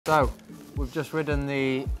So, we've just ridden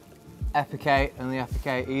the Epic 8 and the Epic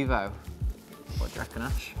 8 Evo. What do you reckon,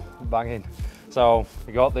 Ash? Banging. So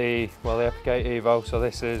we got the Epic 8 Evo, so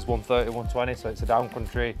this is 130, 120, so it's a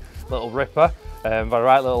downcountry little ripper. I've had a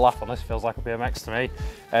right little lap on this, feels like a BMX to me.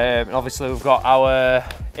 And obviously we've got our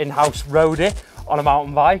in-house roadie on a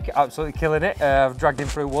mountain bike, absolutely killing it. I've dragged him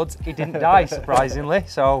through woods. He didn't die, surprisingly,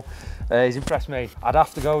 so he's impressed me. I'd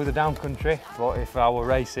have to go with the downcountry, but if I were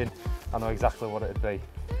racing, I know exactly what it'd be.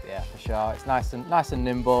 Yeah, for sure. It's nice and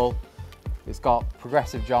nimble. It's got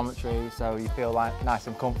progressive geometry, so you feel like nice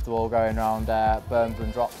and comfortable going around berms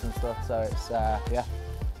and drops and stuff. So it's yeah,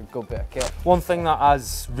 it's a good bit of kit. One thing that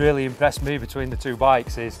has really impressed me between the two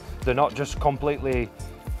bikes is they're not just completely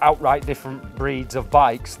outright different breeds of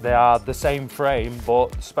bikes. They are the same frame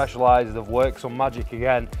but specialised. They've worked some magic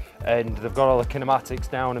again, and they've got all the kinematics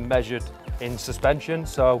down and measured in suspension.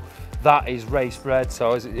 So that is race bred.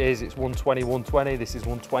 So as it is, it's 120, 120. This is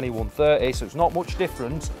 120, 130. So it's not much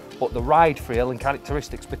difference. But the ride feel and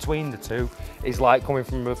characteristics between the two is like coming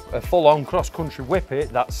from a full-on cross-country whippet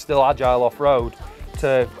that's still agile off-road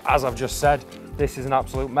to, as I've just said, this is an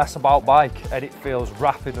absolute mess-about bike, and it feels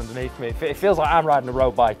rapid underneath me. It feels like I'm riding a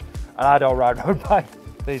road bike, and I don't ride road bike.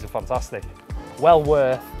 These are fantastic. Well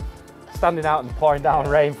worth standing out and pouring down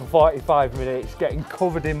rain for 45 minutes, getting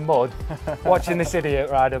covered in mud, watching this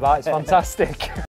idiot ride a bike. It's fantastic.